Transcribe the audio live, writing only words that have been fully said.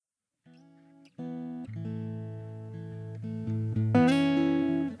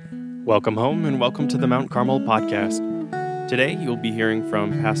Welcome home and welcome to the Mount Carmel podcast. Today you'll be hearing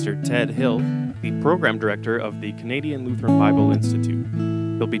from Pastor Ted Hill, the program director of the Canadian Lutheran Bible Institute.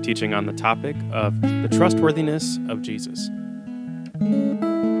 He'll be teaching on the topic of the trustworthiness of Jesus.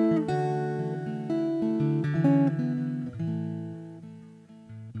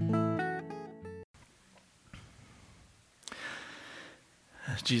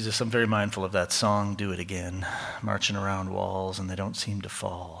 Jesus, I'm very mindful of that song, Do It Again, marching around walls and they don't seem to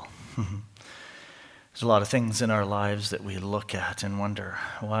fall. There's a lot of things in our lives that we look at and wonder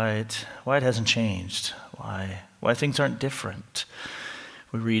why it hasn't changed, why things aren't different.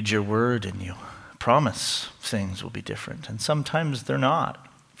 We read your word and you promise things will be different, and sometimes they're not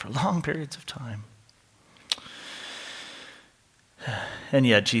for long periods of time. And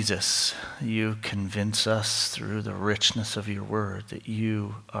yet, Jesus, you convince us through the richness of your word that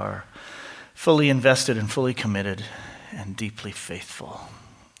you are fully invested and fully committed and deeply faithful.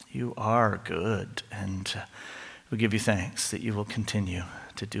 You are good, and we give you thanks that you will continue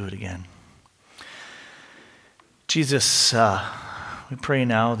to do it again. Jesus, we pray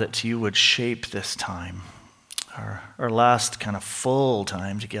now that you would shape this time, our last kind of full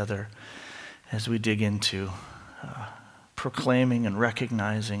time together, as we dig into proclaiming and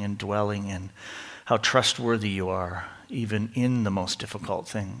recognizing and dwelling in how trustworthy you are, even in the most difficult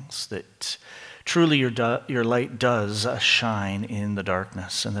things, that truly your light does shine in the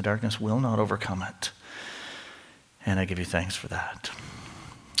darkness, and the darkness will not overcome it. And I give you thanks for that.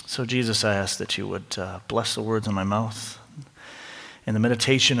 So Jesus, I ask that you would bless the words of my mouth and the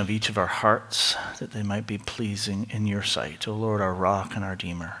meditation of each of our hearts, that they might be pleasing in your sight. O Lord, our rock and our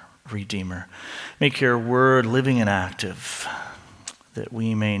Redeemer. Make your word living and active, that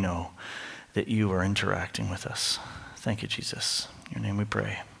we may know that you are interacting with us. Thank you, Jesus. In your name we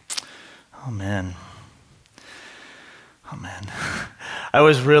pray. Amen. Amen. I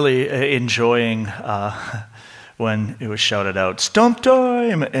was really enjoying when it was shouted out, "Stump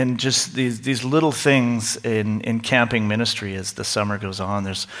time!" and just these little things in camping ministry as the summer goes on.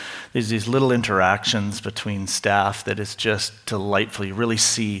 There's these little interactions between staff that is just delightful. You really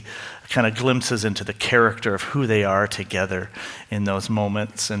see kind of glimpses into the character of who they are together in those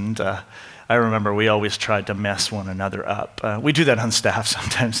moments. And I remember we always tried to mess one another up. We do that on staff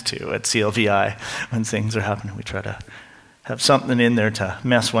sometimes too at CLVI when things are happening. We try to have something in there to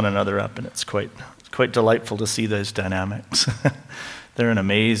mess one another up, and it's quite delightful to see those dynamics. They're an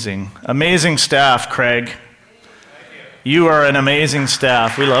amazing staff, Craig. You are an amazing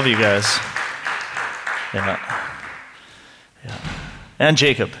staff. We love you guys. Yeah. And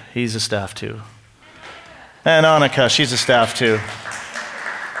Jacob, he's a staff too. And Annika, she's a staff too.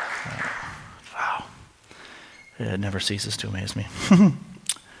 Wow. It never ceases to amaze me.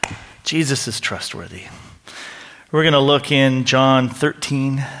 Jesus is trustworthy. We're going to look in John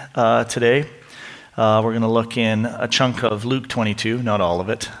 13 today. We're going to look in a chunk of Luke 22, not all of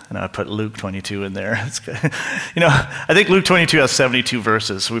it, and I put Luke 22 in there. It's good. I think Luke 22 has 72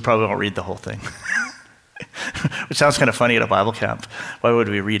 verses, so we probably won't read the whole thing, which sounds kind of funny at a Bible camp. Why would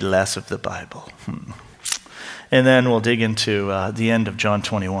we read less of the Bible? And then we'll dig into the end of John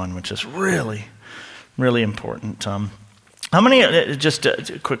 21, which is really, really important. Just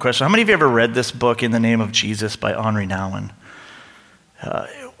a quick question, how many of you ever read this book, In the Name of Jesus, by Henri Nouwen?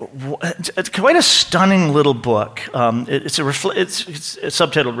 It's quite a stunning little book. It's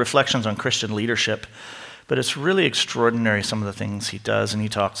subtitled Reflections on Christian Leadership, but it's really extraordinary, some of the things he does, and he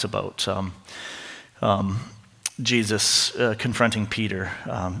talks about Jesus confronting Peter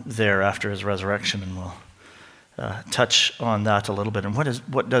there after his resurrection, and we'll touch on that a little bit. And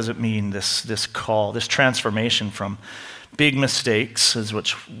what does it mean, this call, this transformation from big mistakes, is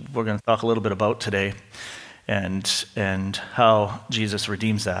which we're going to talk a little bit about today, and how Jesus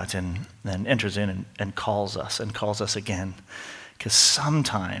redeems that and then enters in and calls us again. Because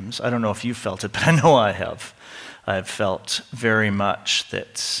sometimes, I don't know if you felt it, but I know I have. I've felt very much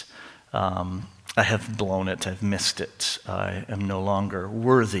that I have blown it, I've missed it. I am no longer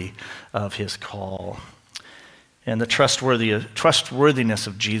worthy of his call. And the trustworthiness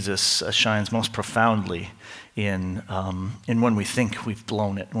of Jesus shines most profoundly in when we think we've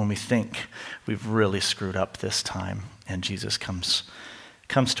blown it, when we think we've really screwed up this time, and Jesus comes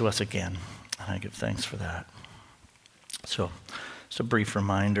to us again. And I give thanks for that. So, just a brief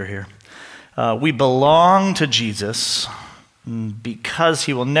reminder here. We belong to Jesus because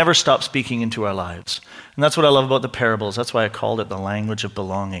he will never stop speaking into our lives. And that's what I love about the parables. That's why I called it the language of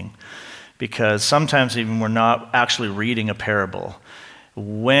belonging. Because sometimes even we're not actually reading a parable.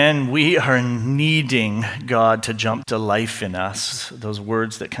 When we are needing God to jump to life in us, those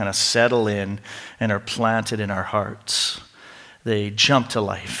words that kind of settle in and are planted in our hearts, they jump to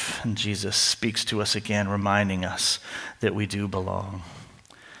life, and Jesus speaks to us again, reminding us that we do belong.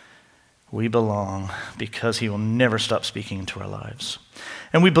 We belong because he will never stop speaking into our lives.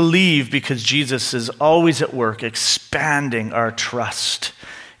 And we believe because Jesus is always at work expanding our trust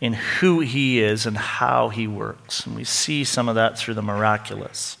in who he is and how he works. And we see some of that through the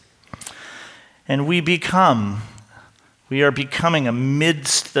miraculous. And we are becoming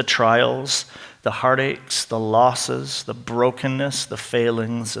amidst the trials, the heartaches, the losses, the brokenness, the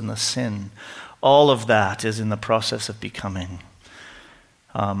failings, and the sin. All of that is in the process of becoming.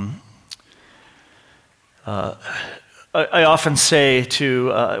 I often say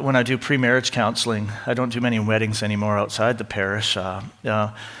when I do pre-marriage counseling, I don't do many weddings anymore outside the parish,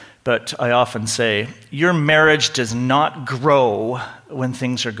 but I often say, your marriage does not grow when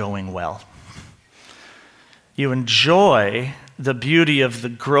things are going well. You enjoy the beauty of the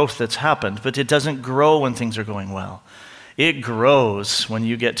growth that's happened, but it doesn't grow when things are going well. It grows when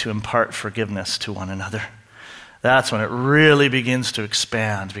you get to impart forgiveness to one another. That's when it really begins to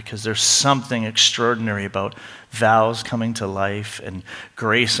expand, because there's something extraordinary about vows coming to life and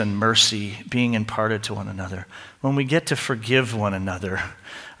grace and mercy being imparted to one another. When we get to forgive one another,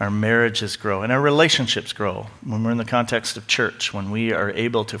 our marriages grow and our relationships grow. When we're in the context of church, when we are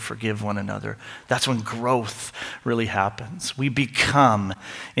able to forgive one another, that's when growth really happens. We become,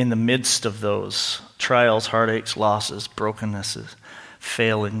 in the midst of those trials, heartaches, losses, brokennesses,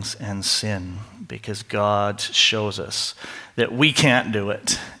 failings, and sin, because God shows us that we can't do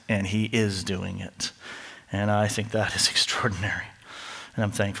it, and he is doing it. And I think that is extraordinary. And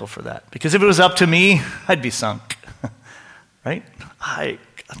I'm thankful for that. Because if it was up to me, I'd be sunk. Right?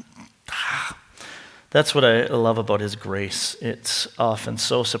 That's what I love about his grace. It's often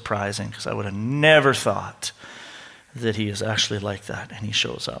so surprising, because I would have never thought that he is actually like that, and he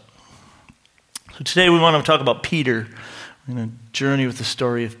shows up. So today we want to talk about Peter. We're going to journey with the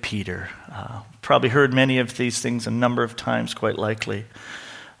story of Peter. Probably heard many of these things a number of times, quite likely.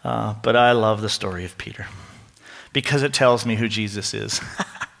 But I love the story of Peter because it tells me who Jesus is.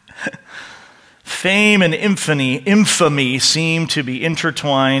 Fame and infamy seem to be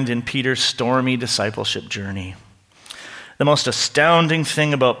intertwined in Peter's stormy discipleship journey. The most astounding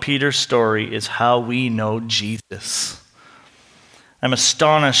thing about Peter's story is how we know Jesus. I'm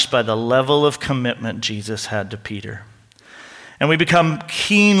astonished by the level of commitment Jesus had to Peter. And we become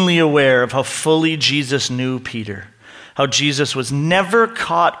keenly aware of how fully Jesus knew Peter, how Jesus was never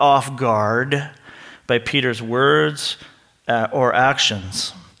caught off guard by Peter's words or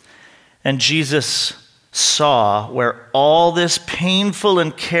actions. And Jesus saw where all this painful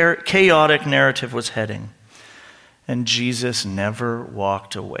and chaotic narrative was heading. And Jesus never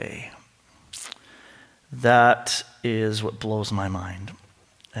walked away. That is what blows my mind.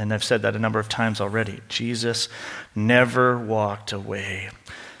 And I've said that a number of times already. Jesus never walked away.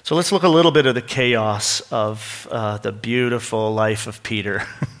 So let's look a little bit at the chaos of the beautiful life of Peter.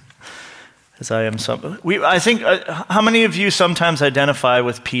 I think, how many of you sometimes identify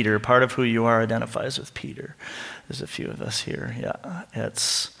with Peter? Part of who you are identifies with Peter. There's a few of us here. Yeah,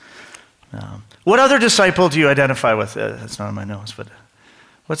 it's. What other disciple do you identify with? That's not on my nose, but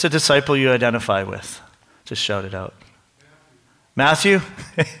what's a disciple you identify with? Just shout it out. Matthew?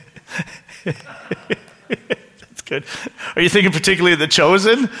 That's good. Are you thinking particularly of the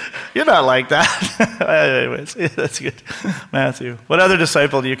chosen? You're not like that. Anyways, that's good. Matthew. What other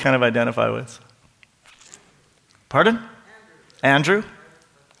disciple do you kind of identify with? Pardon? Andrew?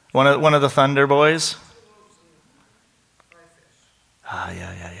 One of the Thunder boys?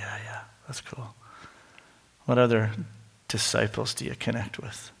 Yeah. That's cool. What other disciples do you connect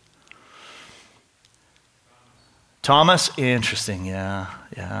with? Thomas, interesting, yeah.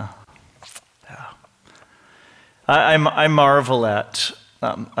 I marvel at,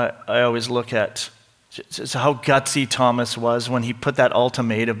 I always look at just how gutsy Thomas was when he put that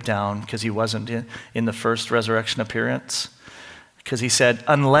ultimatum down, because he wasn't in the first resurrection appearance. Because he said,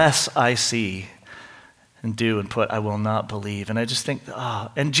 unless I see and do and put, I will not believe. And I just think,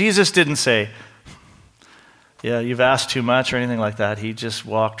 and Jesus didn't say, yeah, you've asked too much or anything like that. He just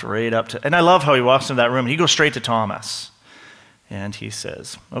walked right up to, and I love how he walks into that room. He goes straight to Thomas. And he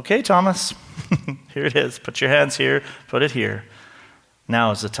says, okay, Thomas, here it is. Put your hands here, put it here.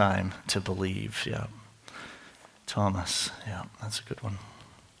 Now is the time to believe. Yeah. Thomas, yeah, that's a good one.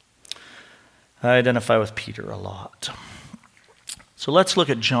 I identify with Peter a lot. So let's look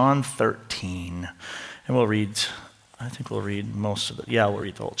at John 13. And we'll read most of it. Yeah, we'll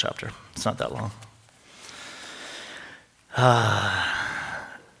read the whole chapter. It's not that long.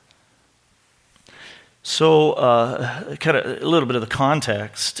 So, kind of a little bit of the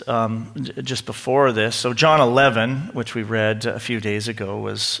context just before this. So, John 11, which we read a few days ago,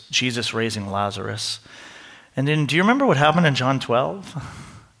 was Jesus raising Lazarus. And then, do you remember what happened in John 12?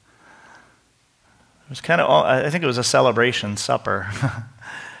 It was kind of, I think it was a celebration supper.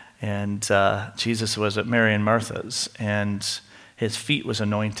 And Jesus was at Mary and Martha's, and his feet was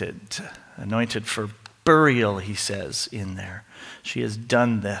anointed for burial, he says in there. She has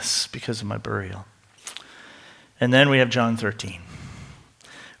done this because of my burial. And then we have John 13,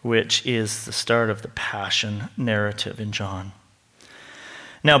 which is the start of the Passion narrative in John.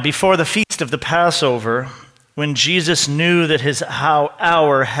 Now, before the feast of the Passover, when Jesus knew that his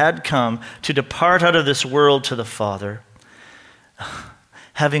hour had come to depart out of this world to the Father,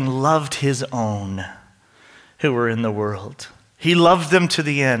 having loved his own who were in the world, he loved them to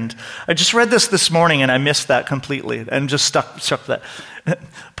the end. I just read this morning and I missed that completely and just stuck that.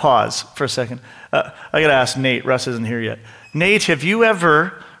 Pause for a second. I got to ask Nate. Russ isn't here yet. Nate, have you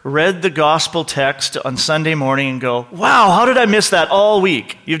ever read the gospel text on Sunday morning and go, wow, how did I miss that all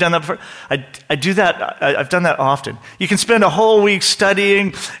week? You've done that before? I do that. I've done that often. You can spend a whole week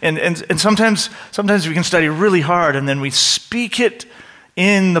studying, and sometimes we can study really hard, and then we speak it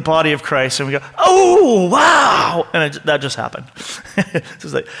in the body of Christ, and we go, oh, wow! And that just happened.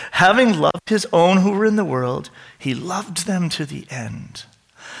 It's like, having loved his own who were in the world, he loved them to the end.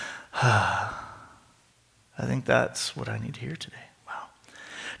 I think that's what I need to hear today. Wow.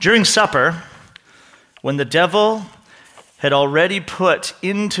 During supper, when the devil had already put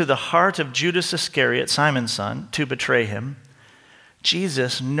into the heart of Judas Iscariot, Simon's son, to betray him,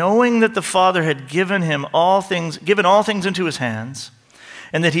 Jesus, knowing that the Father had given all things into his hands,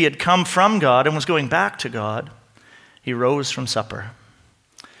 and that he had come from God and was going back to God, he rose from supper.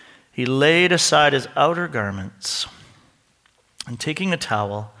 He laid aside his outer garments, and taking a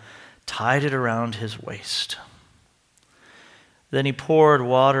towel, tied it around his waist. Then he poured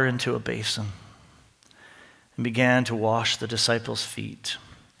water into a basin and began to wash the disciples' feet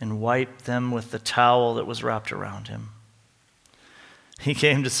and wipe them with the towel that was wrapped around him. He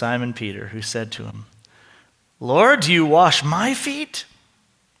came to Simon Peter, who said to him, Lord, do you wash my feet?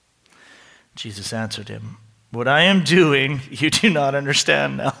 Jesus answered him, what I am doing, you do not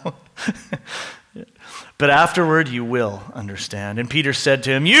understand now. But afterward you will understand. And Peter said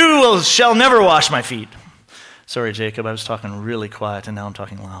to him, shall never wash my feet. Sorry, Jacob, I was talking really quiet and now I'm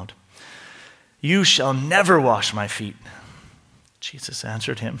talking loud. You shall never wash my feet. Jesus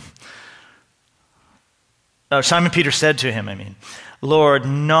answered him. Simon Peter said to him, Lord,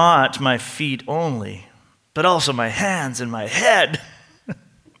 not my feet only, but also my hands and my head.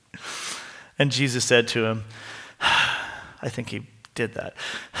 And Jesus said to him, I think he did that.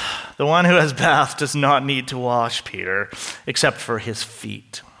 The one who has bathed does not need to wash, Peter, except for his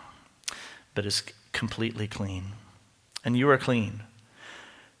feet, but is completely clean. And you are clean,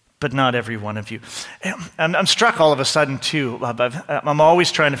 but not every one of you. And I'm struck all of a sudden, too. I'm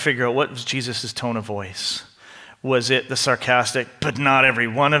always trying to figure out what was Jesus' tone of voice. Was it the sarcastic, but not every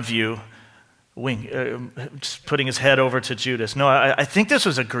one of you, just putting his head over to Judas? No, I think this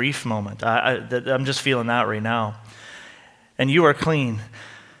was a grief moment. I'm just feeling that right now. And you are clean,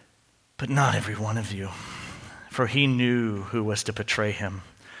 but not every one of you. For he knew who was to betray him.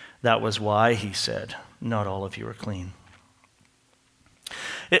 That was why he said, not all of you are clean.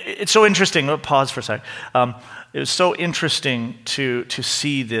 It's so interesting. Pause for a sec. It was so interesting to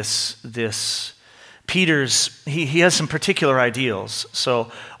see this Peter's, he has some particular ideals.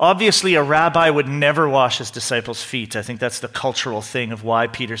 So obviously a rabbi would never wash his disciples' feet. I think that's the cultural thing of why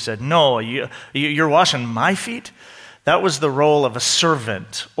Peter said, no, you're washing my feet? That was the role of a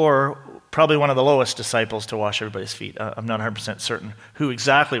servant, or probably one of the lowest disciples to wash everybody's feet. I'm not 100% certain who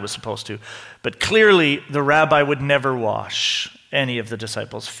exactly was supposed to. But clearly the rabbi would never wash any of the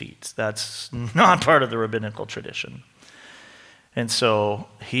disciples' feet. That's not part of the rabbinical tradition. And so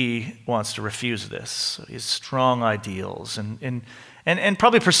he wants to refuse this. His strong ideals and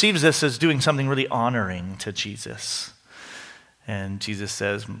probably perceives this as doing something really honoring to Jesus. And Jesus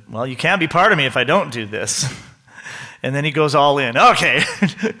says, well, you can't be part of me if I don't do this. And then he goes all in. Okay,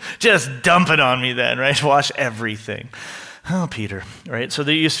 just dump it on me then, right? Wash everything. Oh, Peter, right? So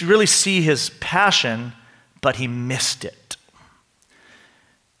that you really see his passion, but he missed it.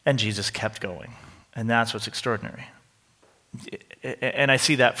 And Jesus kept going. And that's what's extraordinary. And I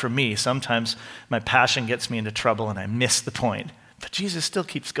see that for me. Sometimes my passion gets me into trouble and I miss the point. But Jesus still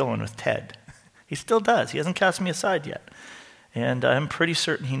keeps going with Ted. He still does. He hasn't cast me aside yet. And I'm pretty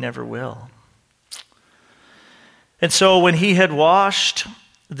certain he never will. And so when he had washed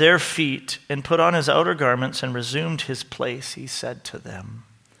their feet and put on his outer garments and resumed his place, he said to them,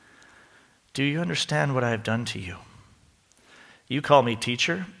 Do you understand what I have done to you? You call me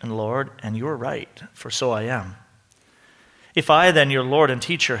teacher and Lord, and you are right, for so I am. If I then, your Lord and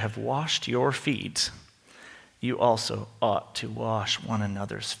teacher, have washed your feet, you also ought to wash one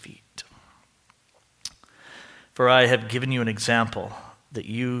another's feet. For I have given you an example that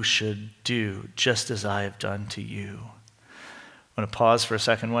you should do just as I have done to you. I want to pause for a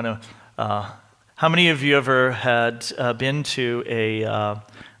second. How many of you ever had been to a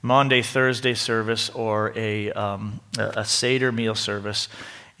Maundy Thursday service or a Seder meal service,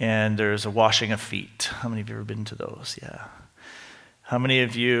 and there's a washing of feet? How many of you have ever been to those? Yeah. How many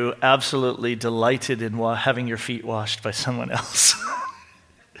of you absolutely delighted in having your feet washed by someone else?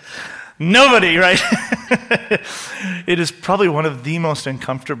 Nobody, right? It is probably one of the most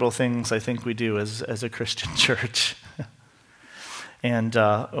uncomfortable things I think we do as a Christian church. And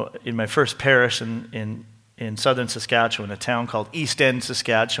in my first parish in southern Saskatchewan, a town called East End,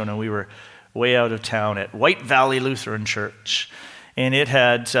 Saskatchewan, and we were way out of town at White Valley Lutheran Church. And it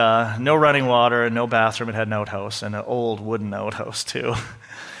had no running water and no bathroom. It had an outhouse, and an old wooden outhouse too.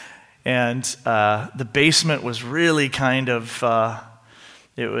 And the basement was really kind of,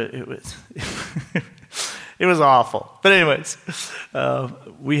 it was awful. But anyways,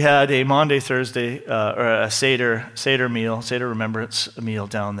 we had a Maundy Thursday, or a Seder Remembrance meal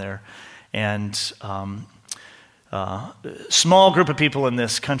down there. And small group of people in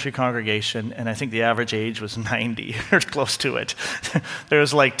this country congregation, and I think the average age was 90 or close to it. There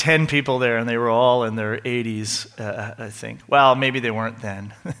was like 10 people there, and they were all in their 80s, I think. Well, maybe they weren't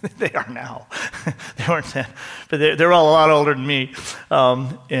then. They are now. They weren't then. But they're all a lot older than me.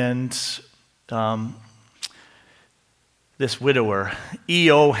 This widower,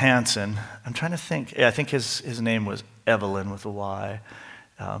 E.O. Hansen, I'm trying to think. Yeah, I think his name was Evelyn with a Y.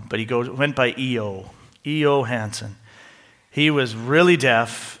 But he went by E.O. Hansen. He was really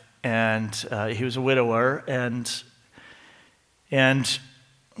deaf, and he was a widower, and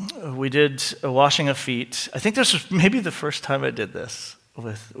we did a washing of feet. I think this was maybe the first time I did this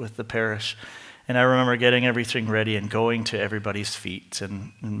with the parish. And I remember getting everything ready and going to everybody's feet,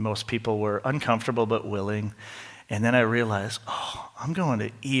 and most people were uncomfortable but willing. And then I realized, I'm going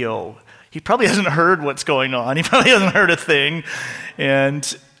to E.O. He probably hasn't heard what's going on. He probably hasn't heard a thing.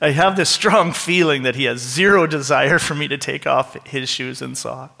 And I have this strong feeling that he has zero desire for me to take off his shoes and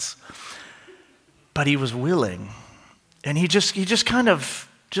socks. But he was willing. And he just kind of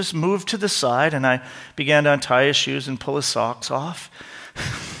just moved to the side, and I began to untie his shoes and pull his socks off.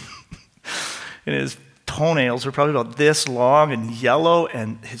 And his toenails were probably about this long and yellow,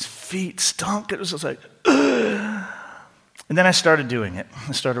 and his feet stunk. It was just like, ugh. And then I started doing it.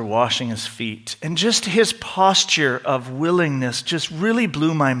 I started washing his feet. And just his posture of willingness just really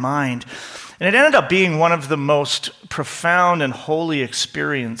blew my mind. And it ended up being one of the most profound and holy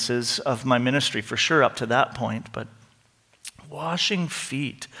experiences of my ministry, for sure, up to that point. But washing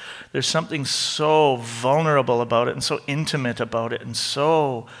feet, there's something so vulnerable about it and so intimate about it and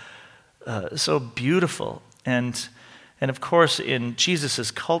so beautiful. And of course, in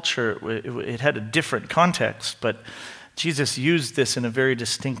Jesus' culture, it had a different context, but Jesus used this in a very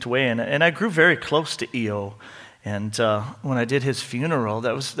distinct way, and I grew very close to E.O. And when I did his funeral,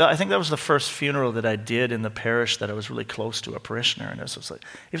 I think that was the first funeral that I did in the parish that I was really close to a parishioner, and it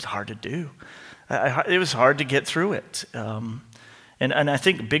was hard to do. It was hard to get through it, and I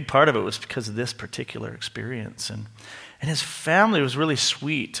think a big part of it was because of this particular experience. And his family was really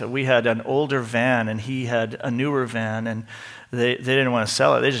sweet. We had an older van, and he had a newer van, and they didn't want to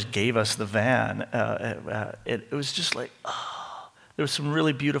sell it. They just gave us the van. It was just like, there was some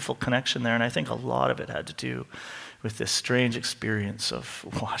really beautiful connection there, and I think a lot of it had to do with this strange experience of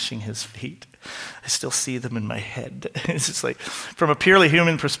washing his feet. I still see them in my head. It's just like, from a purely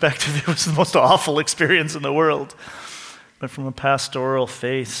human perspective, it was the most awful experience in the world. But from a pastoral,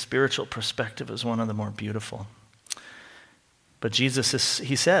 faith, spiritual perspective, it was one of the more beautiful. But Jesus,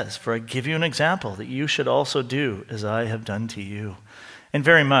 he says, for I give you an example that you should also do as I have done to you. And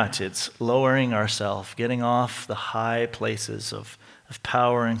very much it's lowering ourselves, getting off the high places of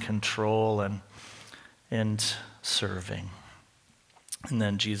power and control and serving. And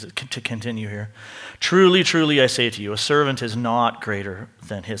then Jesus, to continue here, truly, truly I say to you, a servant is not greater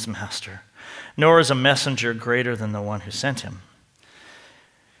than his master, nor is a messenger greater than the one who sent him.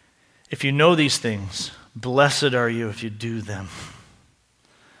 If you know these things, blessed are you if you do them.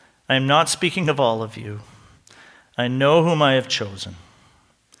 I am not speaking of all of you. I know whom I have chosen.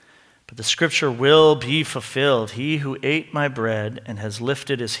 But the scripture will be fulfilled. He who ate my bread and has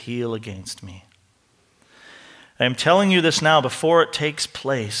lifted his heel against me. I am telling you this now before it takes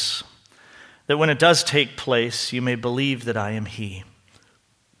place, that when it does take place, you may believe that I am he.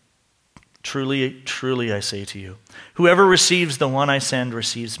 Truly, truly, I say to you, whoever receives the one I send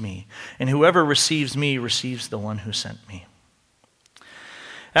receives me, and whoever receives me receives the one who sent me."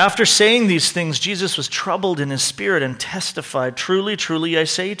 After saying these things, Jesus was troubled in his spirit and testified, "Truly, truly, I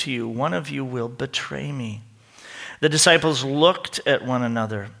say to you, one of you will betray me." The disciples looked at one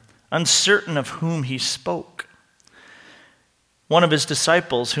another, uncertain of whom he spoke. One of his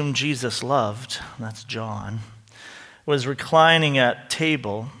disciples, whom Jesus loved, that's John, was reclining at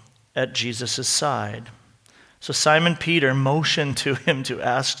table at Jesus' side. So Simon Peter motioned to him to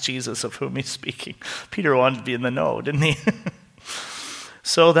ask Jesus of whom he's speaking. Peter wanted to be in the know, didn't he?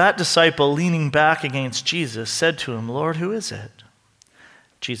 So that disciple, leaning back against Jesus, said to him, "Lord, who is it?"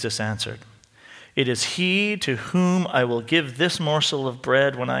 Jesus answered, "It is he to whom I will give this morsel of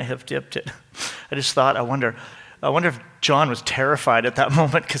bread when I have dipped it." I just thought, I wonder if John was terrified at that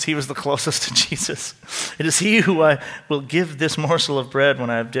moment because he was the closest to Jesus. "It is he who I will give this morsel of bread when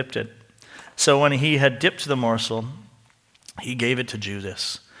I have dipped it." So when he had dipped the morsel, he gave it to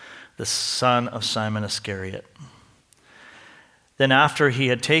Judas, the son of Simon Iscariot. Then after he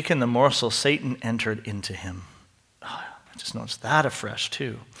had taken the morsel, Satan entered into him. Oh, I just noticed that afresh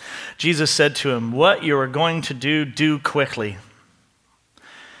too. Jesus said to him, "What you are going to do, do quickly."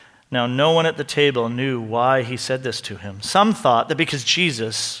 Now no one at the table knew why he said this to him. Some thought that because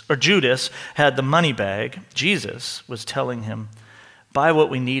Judas had the money bag, Jesus was telling him, "Buy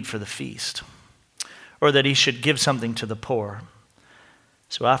what we need for the feast," or that he should give something to the poor.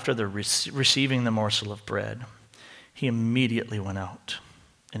 So after receiving the morsel of bread, he immediately went out,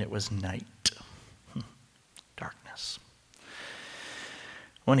 and it was night. Darkness.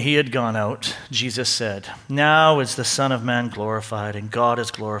 When he had gone out, Jesus said, "Now is the Son of Man glorified, and God is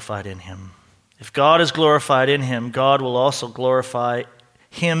glorified in him. If God is glorified in him, God will also glorify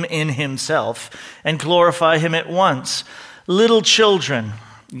him in himself, and glorify him at once. Little children,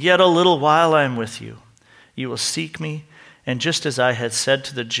 yet a little while I am with you. You will seek me, and just as I had said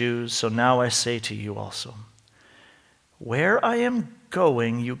to the Jews, so now I say to you also. Where I am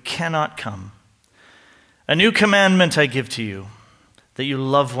going, you cannot come. A new commandment I give to you, that you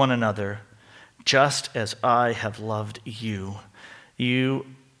love one another, just as I have loved you. You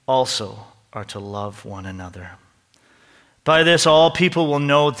also are to love one another. By this all people will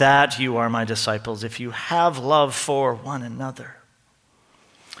know that you are my disciples, if you have love for one another."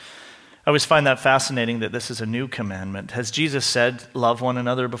 I always find that fascinating that this is a new commandment. Has Jesus said, "Love one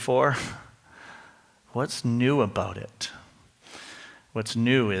another" before? What's new about it? What's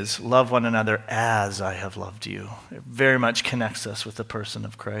new is love one another as I have loved you. It very much connects us with the person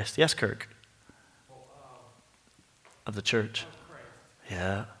of Christ. Yes, Kirk? Of the church.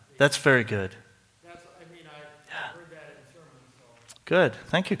 Yeah, that's very good. I've heard that in sermons. So. Good.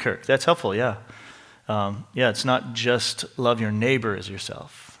 Thank you, Kirk. That's helpful, yeah. It's not just love your neighbor as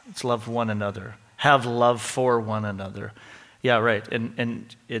yourself. It's love one another. Have love for one another. Yeah, right.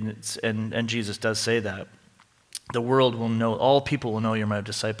 And Jesus does say that. The world will know, all people will know you're my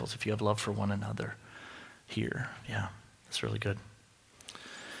disciples if you have love for one another here. Yeah, that's really good.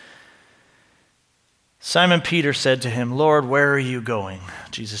 Simon Peter said to him, "Lord, where are you going?"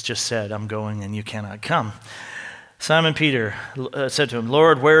 Jesus just said, "I'm going and you cannot come." Simon Peter said to him,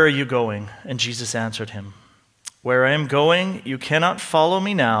 "Lord, where are you going?" And Jesus answered him, "Where I am going, you cannot follow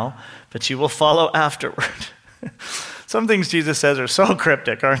me now, but you will follow afterward." Some things Jesus says are so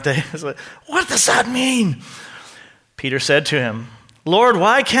cryptic, aren't they? It's like, what does that mean? Peter said to him, "Lord,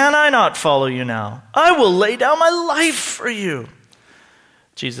 why can I not follow you now? I will lay down my life for you."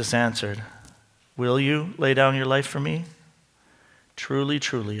 Jesus answered, "Will you lay down your life for me? Truly,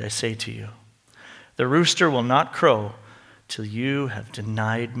 truly, I say to you, the rooster will not crow till you have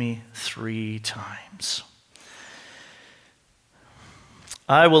denied me 3 times.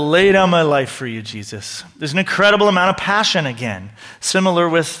 I will lay down my life for you, Jesus. There's an incredible amount of passion again, similar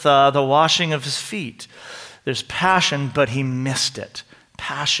with the washing of his feet. There's passion, but he missed it.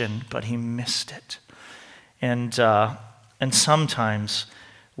 Passion, but he missed it. And sometimes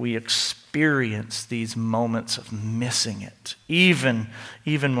we experience these moments of missing it, even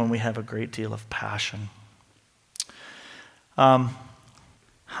when we have a great deal of passion.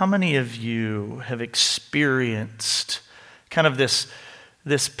 How many of you have experienced kind of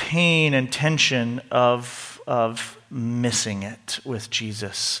this pain and tension of missing it with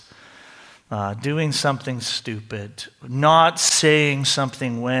Jesus? Doing something stupid, not saying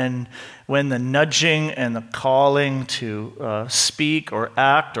something when the nudging and the calling to speak or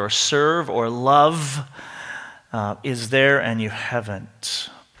act or serve or love is there and you haven't.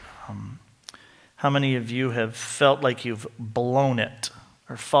 How many of you have felt like you've blown it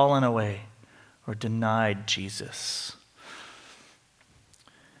or fallen away or denied Jesus?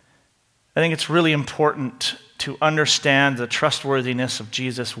 I think it's really important to understand the trustworthiness of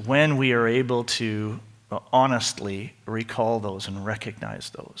Jesus when we are able to honestly recall those and recognize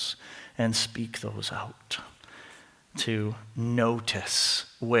those and speak those out. To notice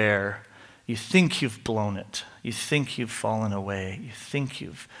where you think you've blown it, you think you've fallen away, you think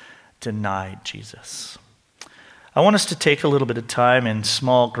you've denied Jesus. I want us to take a little bit of time in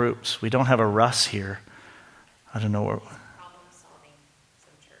small groups. We don't have a Russ here. I don't know where.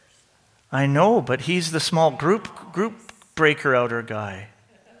 I know, but he's the small group breaker outer guy.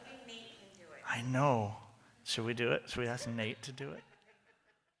 I know. Should we do it? Should we ask Nate to do it?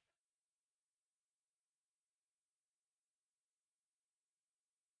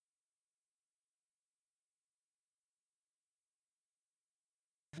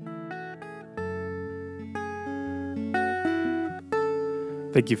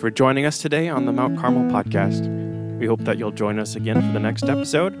 Thank you for joining us today on the Mount Carmel podcast. We hope that you'll join us again for the next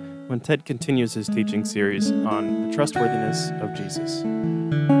episode when Ted continues his teaching series on the trustworthiness of Jesus.